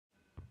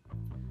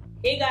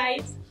Hey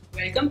guys,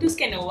 welcome to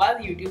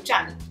Scanova's YouTube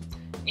channel.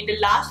 In the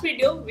last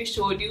video, we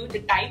showed you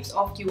the types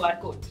of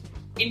QR codes.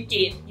 In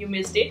case you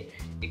missed it,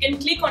 you can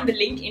click on the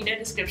link in the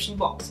description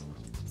box.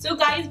 So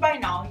guys, by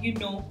now you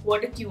know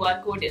what a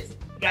QR code is,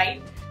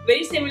 right?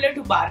 Very similar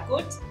to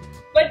barcodes.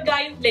 But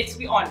guys, let's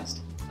be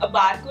honest. A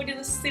barcode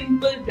is a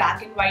simple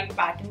black and white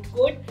patterned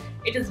code.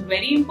 It is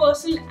very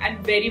impersonal and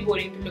very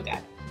boring to look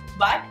at.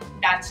 But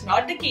that's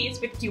not the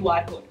case with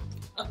QR code.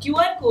 A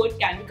QR code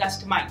can be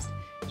customized.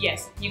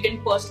 Yes, you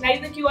can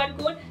personalize the QR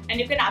code and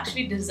you can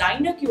actually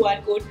design a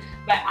QR code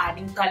by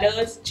adding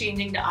colors,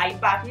 changing the eye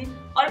pattern,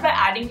 or by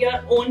adding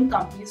your own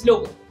company's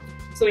logo.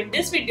 So in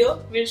this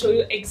video, we'll show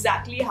you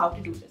exactly how to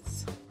do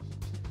this.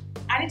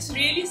 And it's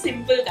really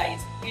simple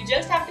guys. You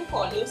just have to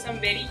follow some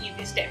very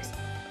easy steps.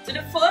 So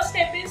the first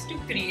step is to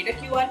create a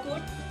QR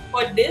code.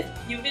 For this,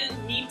 you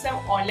will need some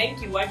online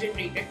QR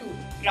generator tool,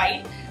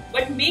 right?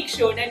 But make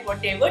sure that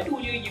whatever tool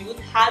you use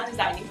has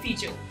designing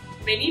feature.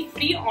 Many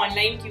free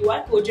online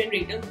QR code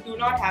generators do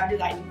not have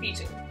designing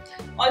feature.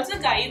 Also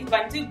guys,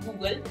 once you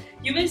Google,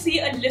 you will see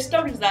a list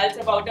of results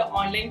about the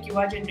online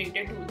QR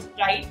generator tools,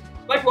 right?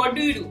 But what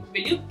do?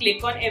 Will you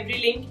click on every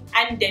link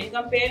and then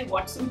compare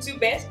what suits you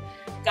best?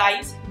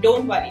 Guys,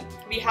 don't worry.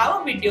 We have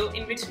a video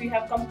in which we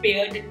have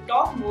compared the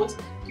topmost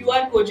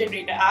QR code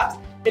generator apps.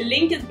 The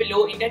link is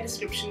below in the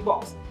description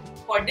box.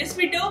 For this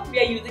video, we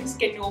are using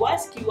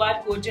Scanova's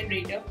QR code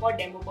generator for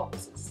demo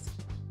purposes.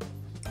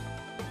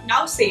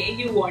 Now say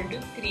you want to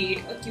create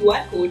a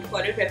QR code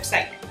for a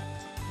website.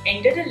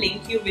 Enter the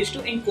link you wish to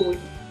encode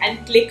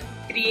and click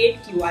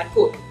Create QR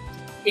Code.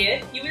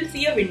 Here you will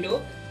see a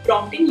window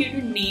prompting you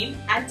to name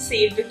and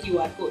save the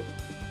QR code.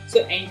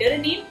 So enter a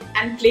name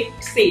and click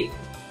Save.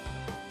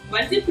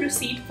 Once you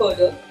proceed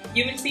further,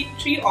 you will see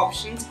three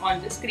options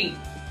on the screen.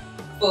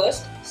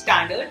 First,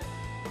 Standard,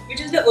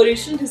 which is the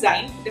original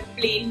design, the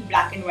plain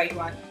black and white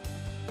one.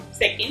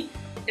 Second,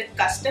 the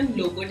Custom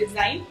Logo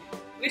design,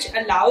 which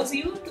allows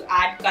you to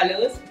add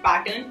colors,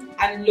 patterns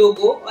and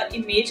logo or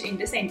image in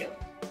the center.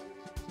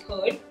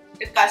 Third,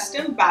 the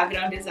Custom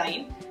Background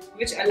design,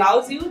 which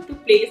allows you to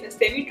place a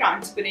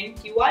semi-transparent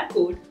QR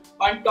code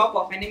on top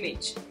of an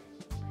image.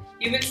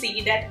 You will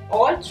see that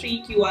all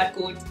three QR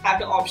codes have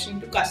the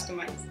option to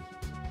customize.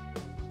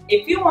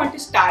 If you want to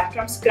start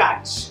from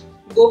scratch,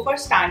 go for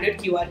Standard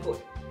QR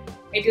code.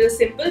 It is a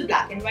simple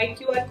black and white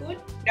QR code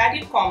that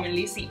you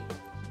commonly see.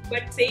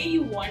 But say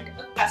you want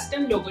a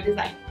custom logo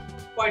design.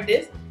 For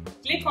this,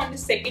 click on the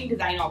second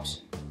design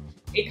option.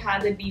 It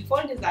has a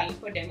default design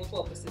for demo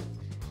purposes.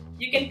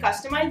 You can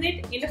customize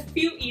it in a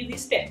few easy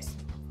steps.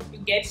 To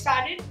get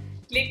started,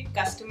 click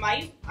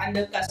Customize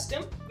under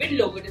Custom with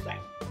Logo Design.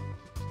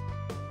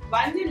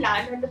 Once you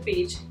land on the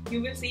page,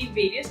 you will see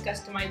various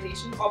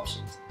customization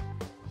options.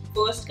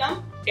 First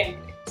come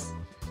Templates.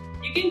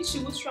 You can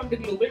choose from the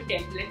global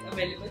templates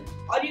available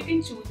or you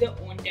can choose your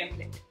own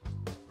template.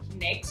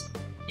 Next,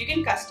 you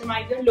can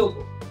customize your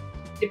logo.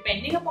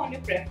 Depending upon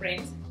your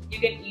preference, you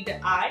can either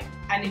add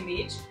an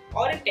image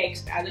or a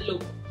text as a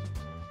logo.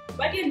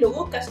 But your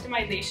logo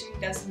customization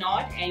does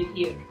not end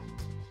here.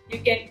 You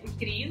can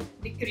increase,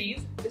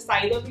 decrease the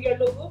size of your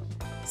logo,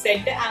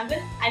 set the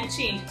angle and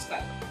change its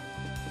color.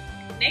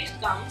 Next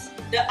comes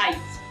the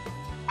eyes.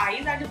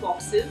 Eyes are the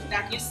boxes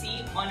that you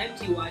see on a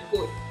QR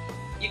code.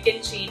 You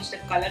can change the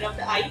color of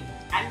the eye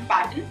and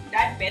pattern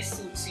that best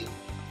suits you.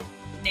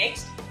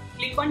 Next,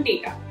 click on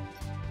Data.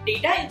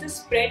 Data is a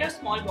spread of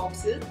small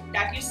boxes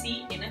that you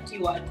see in a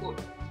QR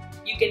code.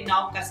 You can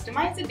now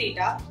customize the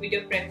data with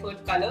your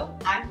preferred color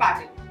and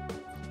pattern.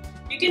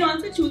 You can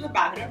also choose a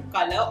background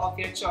color of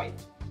your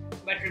choice.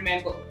 But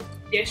remember,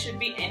 there should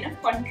be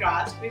enough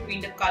contrast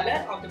between the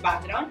color of the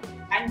background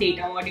and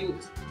data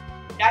modules.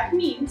 That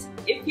means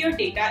if your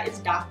data is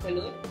dark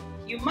colored,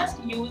 you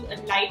must use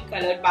a light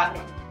colored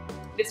background.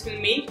 This will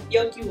make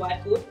your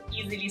QR code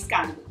easily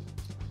scannable.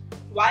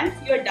 Once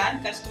you are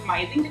done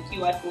customizing the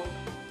QR code,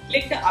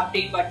 click the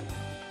Update button.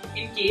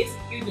 In case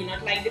you do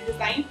not like the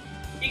design,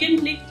 you can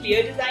click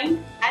Clear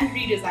Design and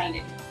redesign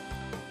it.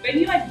 When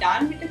you are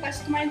done with the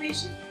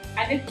customization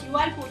and the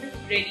QR code is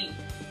ready,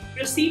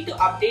 proceed to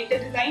update the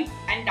design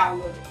and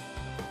download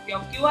it. Your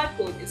QR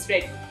code is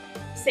ready.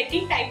 The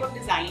second type of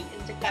design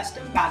is the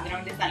Custom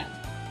Background design.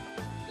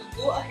 To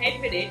go ahead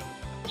with it,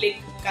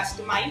 click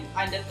Customize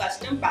under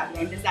Custom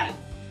Background design.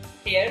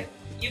 Here,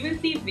 you will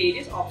see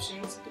various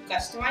options to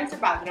customize the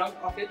background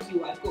of your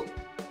QR code.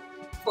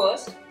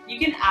 First, you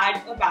can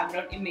add a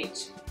background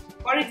image.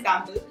 For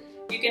example,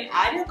 you can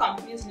add your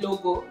company's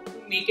logo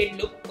to make it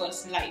look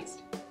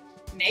personalized.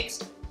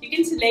 Next, you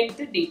can select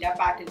the data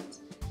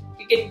patterns.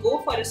 You can go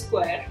for a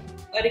square,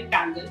 a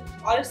rectangle,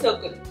 or a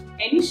circle,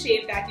 any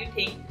shape that you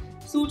think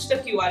suits the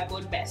QR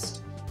code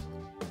best.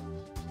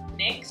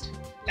 Next,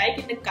 like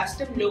in the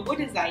custom logo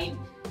design,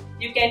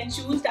 you can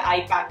choose the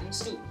eye patterns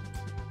too.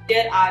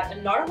 There are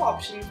a lot of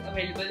options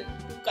available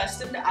to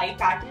custom the eye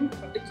pattern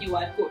of the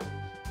QR code.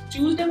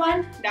 Choose the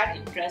one that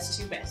interests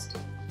you best.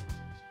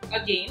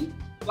 Again,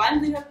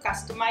 once you have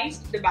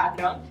customized the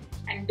background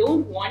and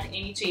don't want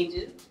any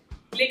changes,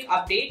 click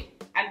Update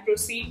and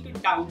proceed to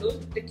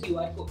download the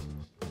QR code.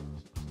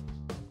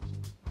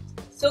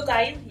 So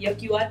guys, your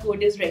QR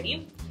code is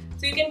ready.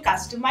 So you can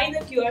customize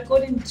the QR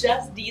code in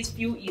just these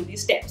few easy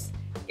steps.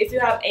 If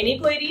you have any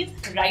queries,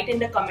 write in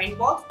the comment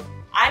box.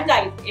 And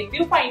guys, if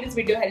you find this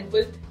video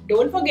helpful,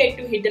 don't forget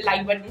to hit the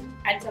like button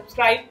and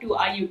subscribe to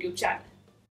our YouTube channel.